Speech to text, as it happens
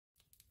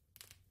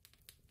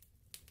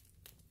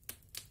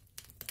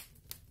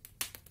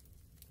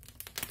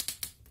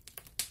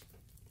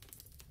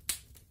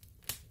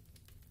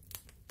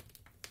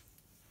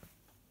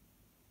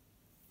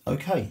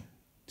Okay,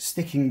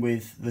 sticking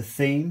with the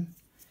theme,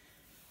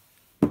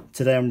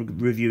 today I'm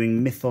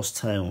reviewing Mythos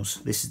Tales.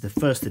 This is the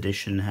first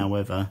edition,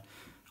 however,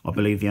 I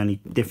believe the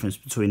only difference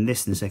between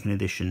this and the second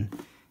edition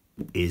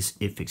is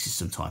it fixes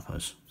some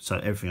typos. So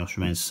everything else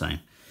remains the same.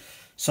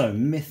 So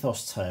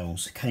Mythos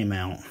Tales came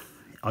out,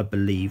 I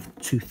believe,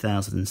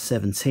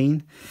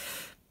 2017.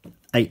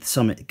 8th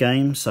Summit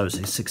game, so it's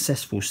a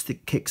successful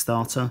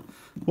Kickstarter.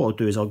 What I'll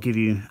do is I'll give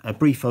you a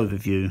brief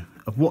overview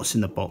of what's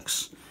in the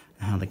box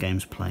and how the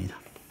game's played.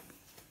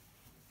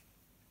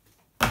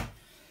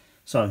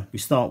 So we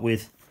start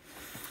with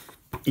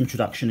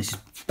introduction. This is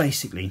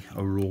basically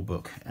a rule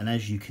book, and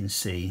as you can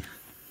see,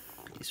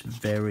 it's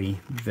very,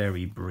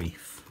 very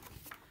brief.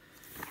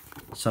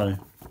 So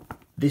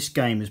this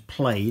game is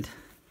played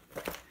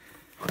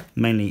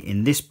mainly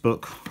in this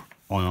book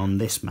on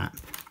this map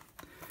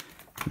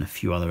and a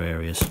few other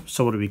areas.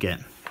 So what do we get?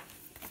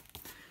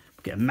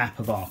 We get a map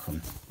of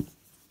Arkham.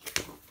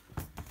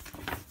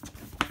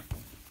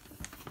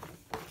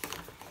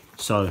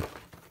 So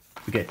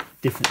we get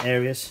different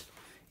areas: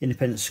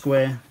 Independence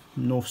Square,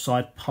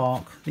 Northside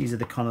Park. These are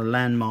the kind of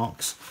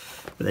landmarks,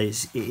 but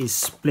it is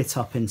split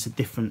up into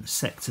different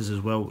sectors as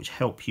well, which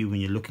help you when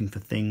you're looking for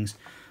things.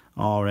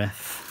 R,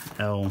 F,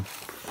 L.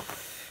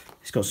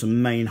 It's got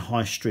some main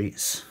high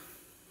streets,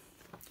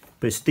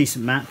 but it's a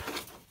decent map.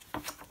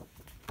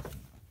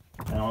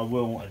 And I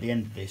will, at the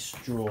end of this,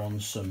 draw on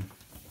some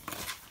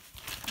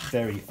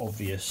very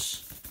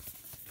obvious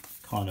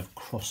kind of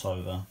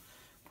crossover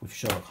with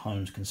Sherlock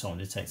Holmes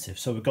Consultant Detective.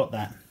 So we've got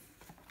that.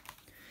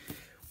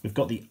 We've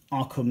got the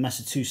Arkham,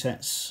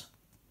 Massachusetts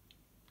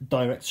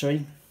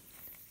directory.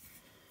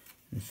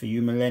 And for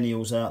you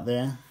millennials out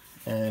there,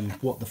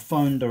 what the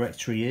phone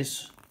directory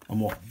is and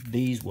what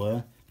these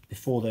were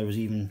before there was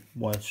even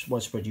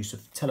widespread use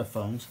of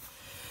telephones.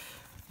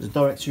 The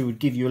directory would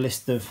give you a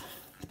list of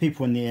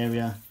people in the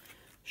area,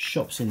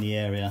 shops in the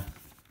area,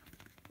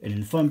 and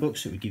in the phone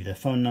books it would give you their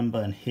phone number,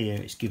 and here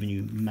it's giving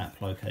you map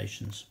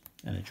locations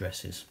and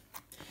addresses.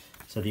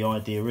 So the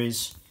idea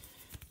is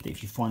that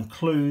if you find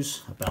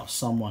clues about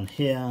someone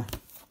here,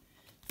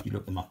 you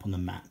look them up on the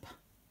map,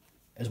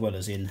 as well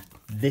as in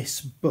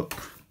this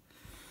book.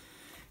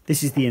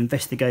 This is the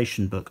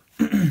investigation book.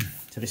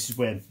 So this is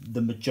where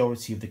the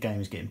majority of the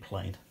game is getting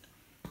played.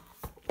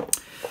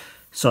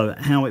 So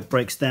how it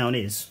breaks down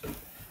is,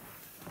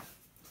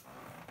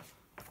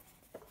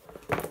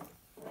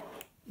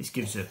 this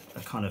gives a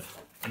kind of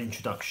an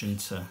introduction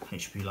to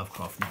H.P.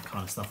 Lovecraft and that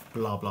kind of stuff,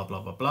 blah, blah,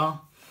 blah, blah, blah.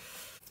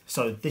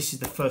 So this is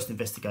the first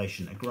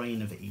investigation, A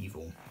Grain of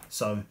Evil.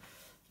 So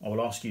I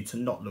will ask you to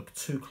not look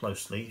too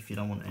closely if you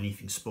don't want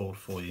anything spoiled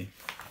for you.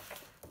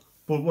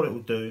 But what it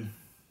will do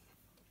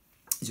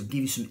is it will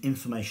give you some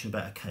information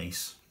about a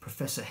case.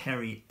 Professor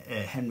Henry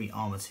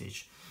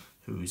Armitage,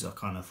 who is a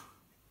kind of,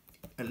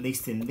 at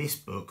least in this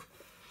book,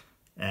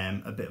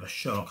 a bit of a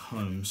Sherlock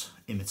Holmes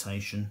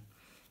imitation.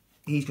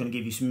 He's going to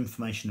give you some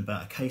information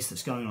about a case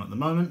that's going on at the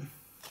moment.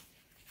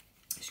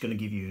 He's going to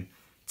give you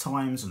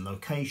times and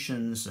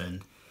locations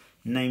and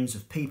names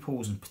of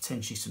peoples and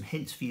potentially some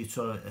hints for you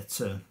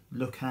to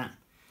look at.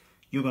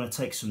 You're going to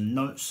take some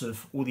notes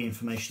of all the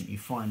information that you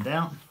find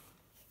out,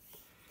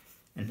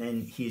 and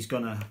then he's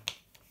going to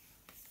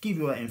give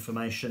you that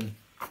information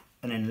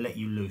and then let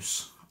you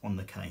loose on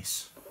the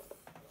case.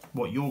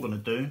 What you're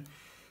going to do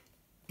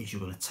is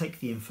you're going to take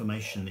the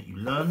information that you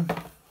learn,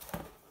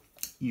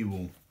 you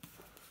will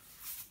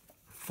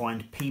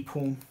find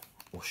people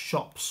or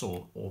shops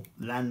or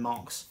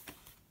landmarks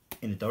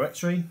in the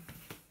directory,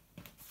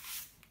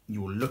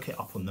 you will look it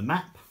up on the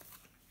map,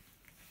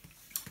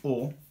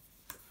 or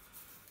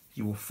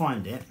you will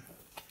find it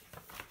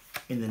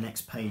in the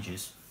next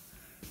pages.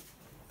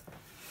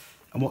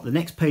 And what the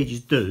next pages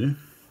do,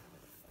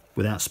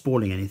 without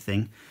spoiling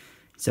anything,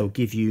 is they'll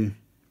give you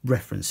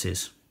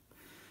references.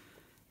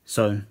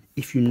 So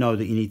if you know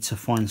that you need to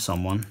find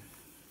someone,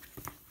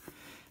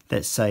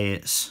 let's say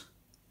it's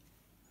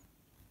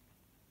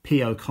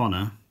P.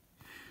 O'Connor,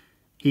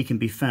 he can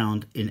be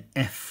found in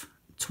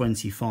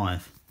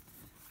F25.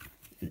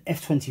 And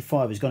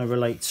F25 is going to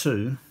relate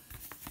to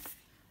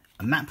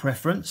a map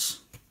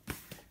reference,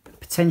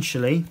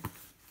 potentially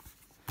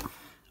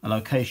a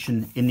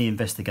location in the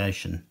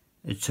investigation.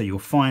 So you'll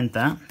find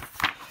that.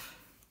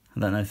 I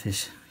don't know if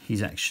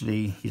he's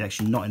actually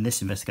not in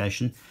this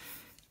investigation.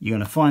 You're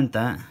going to find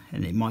that,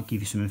 and it might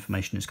give you some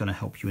information that's going to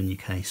help you in your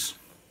case.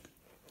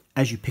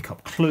 As you pick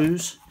up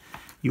clues,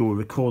 you will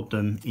record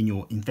them in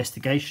your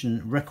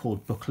investigation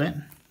record booklet,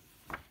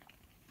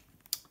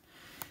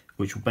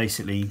 which will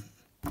basically,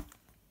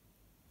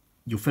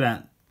 you'll fill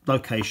out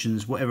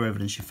locations, whatever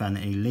evidence you found,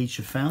 any leads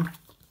you found.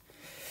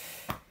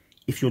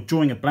 If you're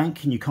drawing a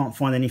blank and you can't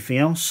find anything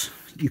else,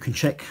 you can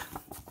check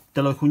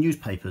the local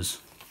newspapers.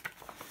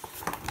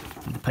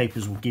 The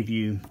papers will give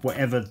you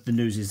whatever the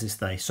news is this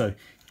day. So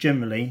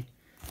generally,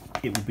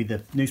 it will be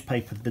the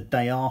newspaper the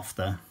day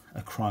after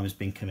a crime has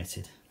been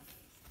committed.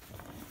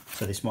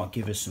 So this might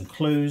give us some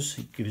clues,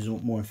 give us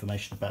more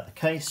information about the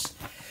case.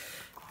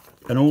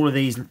 And all of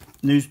these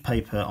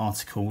newspaper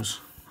articles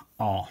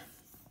are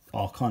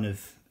kind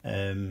of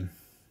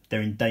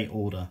they're in date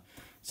order.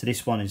 So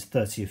this one is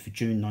 30th of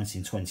June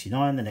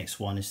 1929, the next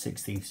one is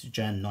 16th of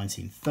Jan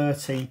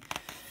 1930,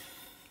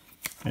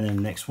 and then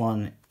the next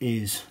one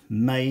is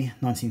May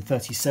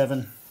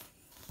 1937.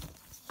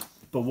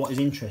 But what is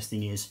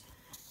interesting is,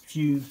 if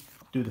you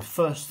do the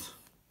first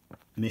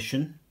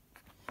mission,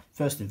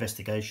 first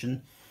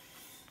investigation,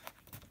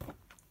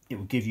 it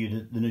will give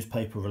you the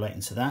newspaper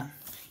relating to that.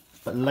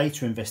 But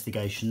later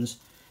investigations,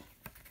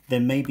 there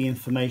may be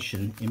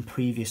information in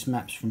previous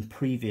maps from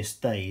previous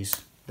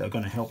days that are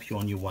going to help you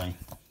on your way.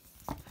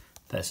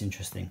 That's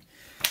interesting.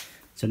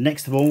 So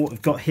next of all, what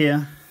we've got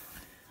here,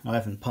 I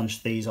haven't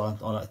punched these, I'm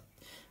going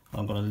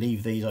to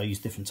leave these, I use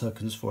different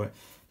tokens for it.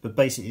 But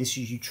basically this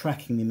is you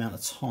tracking the amount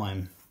of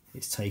time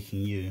it's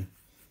taking you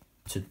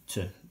to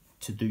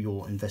do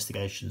your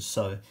investigations.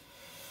 So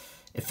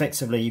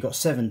effectively you've got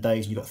 7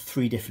 days and you've got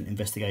 3 different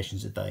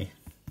investigations a day.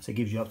 So it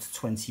gives you up to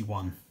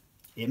 21.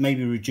 It may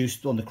be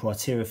reduced on the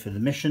criteria for the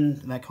mission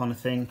and that kind of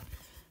thing.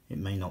 It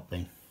may not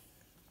be.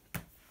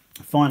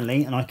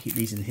 Finally, and I keep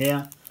these in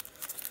here,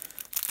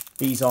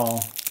 these are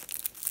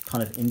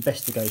kind of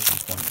investigation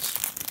points.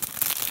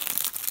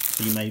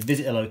 So you may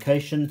visit a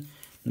location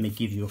and they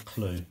give you a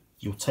clue.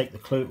 You'll take the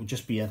clue, it will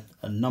just be a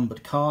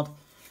numbered card,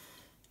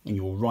 and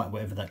you'll write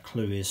whatever that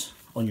clue is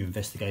on your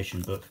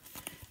investigation book.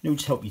 And it will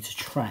just help you to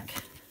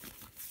track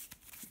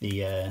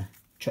the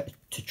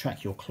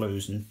track your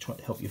clues and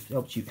help you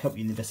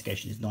in the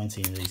investigation. There's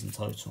 19 of these in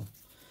total.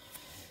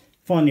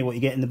 Finally, what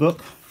you get in the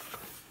book,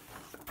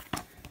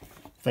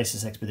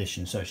 Faceless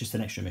Expedition. So it's just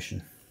an extra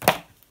mission.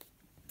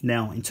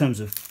 Now, in terms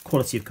of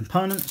quality of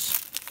components,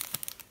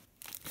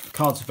 the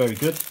cards are very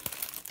good.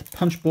 The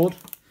punch board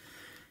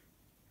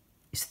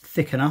is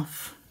thick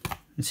enough.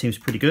 It seems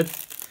pretty good.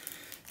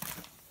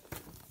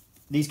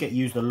 These get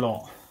used a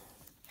lot,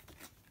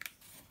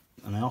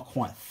 and they are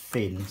quite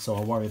thin, so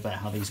I worry about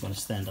how these are going to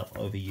stand up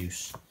over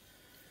use.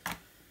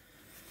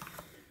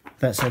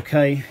 That's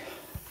okay.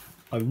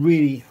 I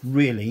really,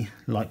 really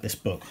like this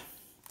book.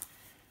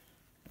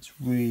 It's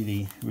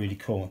really, really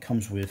cool. It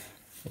comes with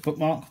a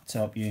bookmark to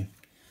help you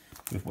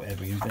with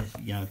whatever you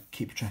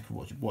keep track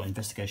of what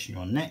investigation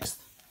you're on next.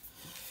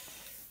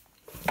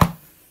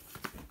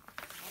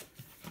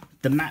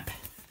 The map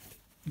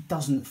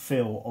doesn't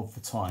feel of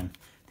the time.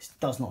 This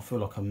does not feel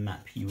like a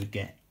map you would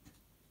get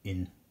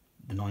in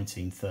the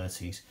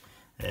 1930s.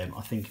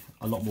 I think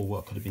a lot more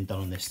work could have been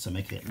done on this to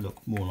make it look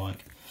more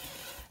like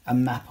a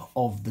map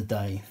of the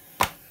day.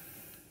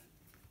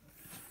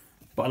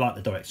 But I like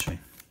the directory.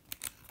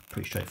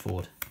 Pretty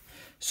straightforward.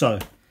 So,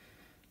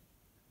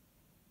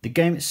 the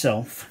game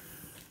itself,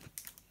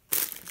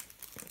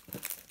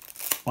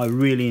 I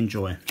really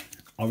enjoy.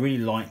 I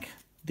really like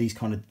these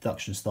kind of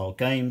deduction style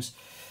games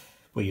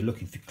where you're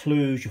looking for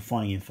clues, you're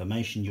finding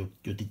information,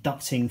 you're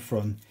deducting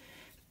from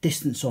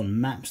distance on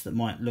maps that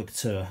might look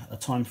to a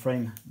time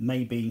frame.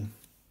 Maybe,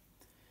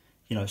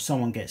 you know,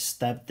 someone gets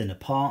stabbed in a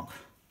park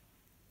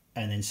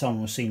and then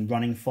someone was seen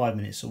running 5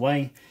 minutes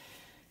away,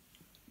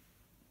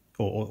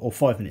 or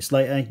 5 minutes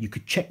later. You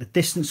could check the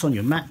distance on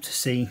your map to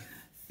see,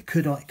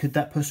 could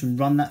that person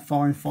run that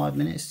far in 5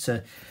 minutes,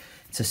 to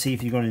see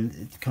if you're going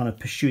to kind of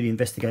pursue the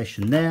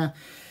investigation there.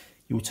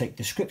 You will take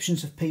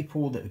descriptions of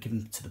people that were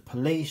given to the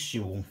police.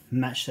 You will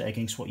match that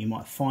against what you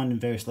might find in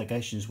various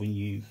locations when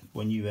you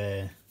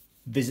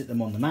visit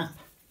them on the map.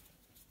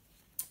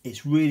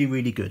 It's really,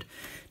 really good.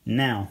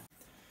 Now,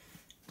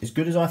 as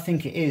good as I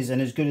think it is,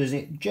 and as good as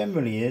it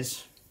generally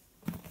is,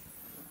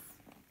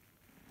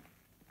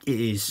 it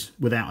is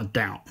without a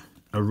doubt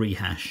a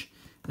rehash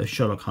of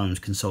Sherlock Holmes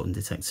Consultant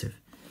Detective.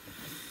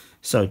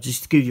 So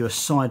just to give you a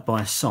side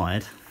by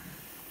side,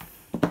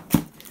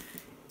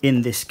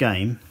 in this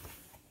game,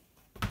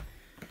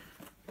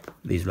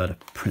 these are a load of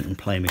print and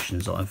play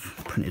missions that I've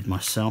printed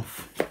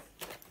myself.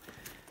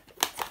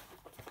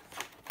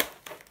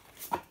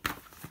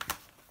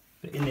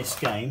 But in this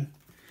game,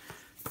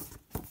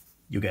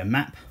 you'll get a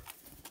map,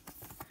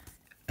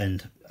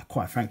 and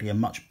quite frankly a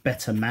much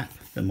better map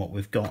than what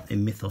we've got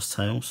in Mythos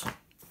Tales.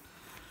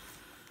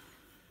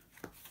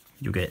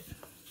 You'll get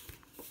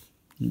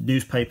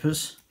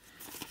newspapers,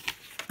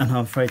 and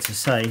I'm afraid to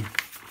say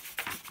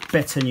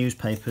better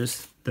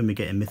newspapers than we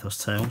get in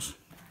Mythos Tales.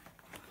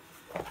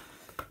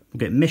 We'll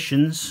get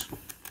missions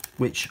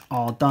which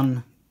are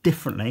done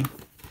differently,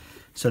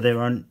 so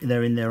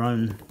they're in their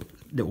own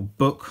little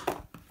book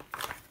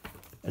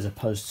as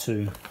opposed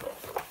to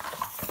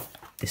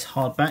this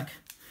hardback.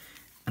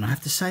 And I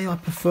have to say I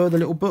prefer the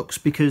little books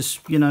because,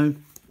 you know,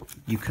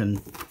 you can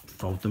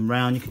fold them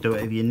round, you can do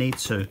whatever you need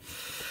to.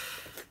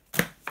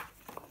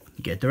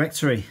 You get a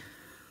directory.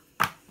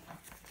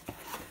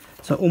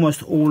 So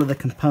almost all of the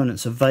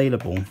components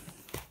available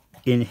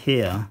in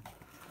here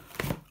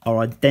are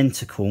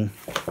identical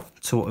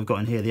to what we've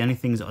got in here. The only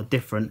things that are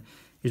different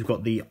is we've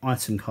got the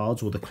item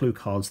cards, or the clue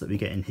cards that we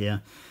get in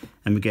here,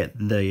 and we get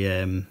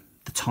the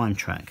time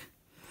track.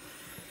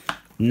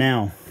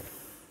 Now,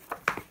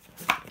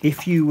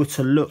 if you were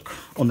to look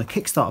on the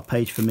Kickstarter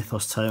page for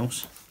Mythos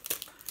Tales,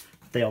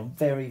 they are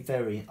very,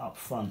 very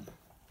upfront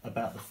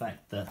about the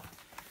fact that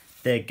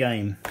their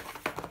game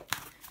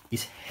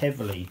is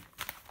heavily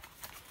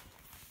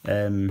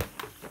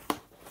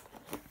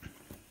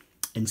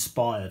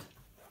inspired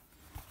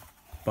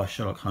by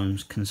Sherlock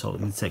Holmes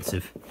Consulting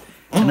Detective,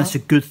 and that's a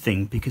good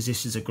thing because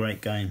this is a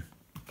great game,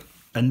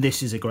 and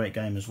this is a great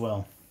game as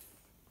well.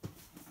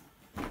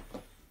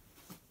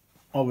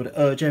 I would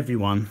urge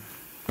everyone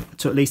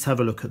to at least have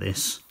a look at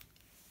this.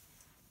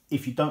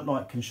 If you don't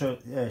like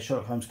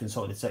Sherlock Holmes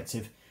Consulting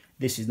Detective,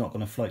 this is not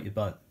going to float your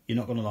boat. You're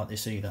not going to like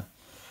this either.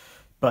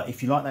 But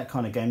if you like that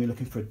kind of game, you're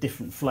looking for a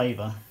different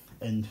flavour,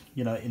 and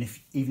you know, and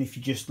even if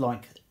you just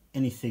like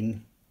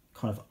anything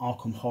kind of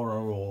Arkham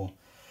horror or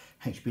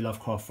H.P.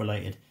 Lovecraft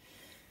related,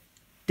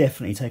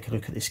 definitely take a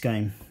look at this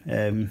game.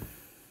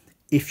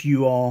 If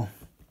you are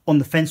on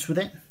the fence with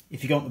it,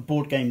 if you go on to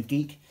Board Game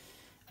Geek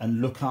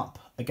and look up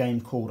a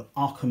game called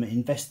Arkham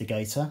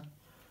Investigator,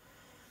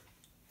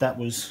 that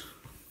was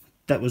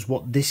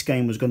what this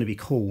game was going to be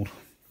called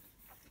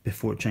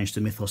before it changed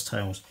to Mythos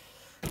Tales,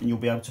 and you'll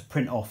be able to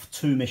print off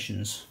 2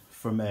 missions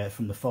from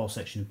the file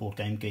section of Board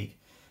Game Geek,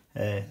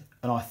 and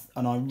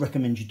I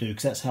recommend you do,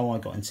 because that's how I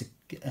got into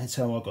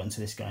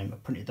this game. I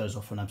printed those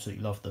off and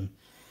absolutely loved them,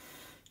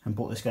 and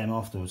bought this game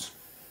afterwards.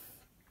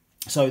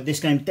 So this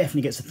game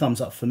definitely gets a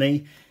thumbs up for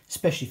me,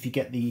 especially if you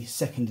get the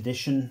 2nd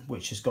edition,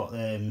 which has got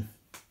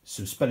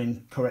some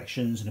spelling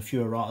corrections and a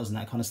few erratas and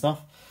that kind of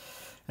stuff.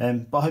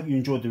 But I hope you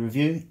enjoyed the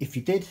review. If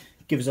you did,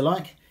 give us a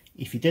like.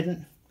 If you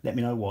didn't, let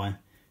me know why.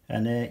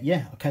 And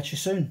yeah, I'll catch you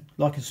soon.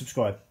 Like and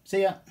subscribe.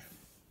 See ya.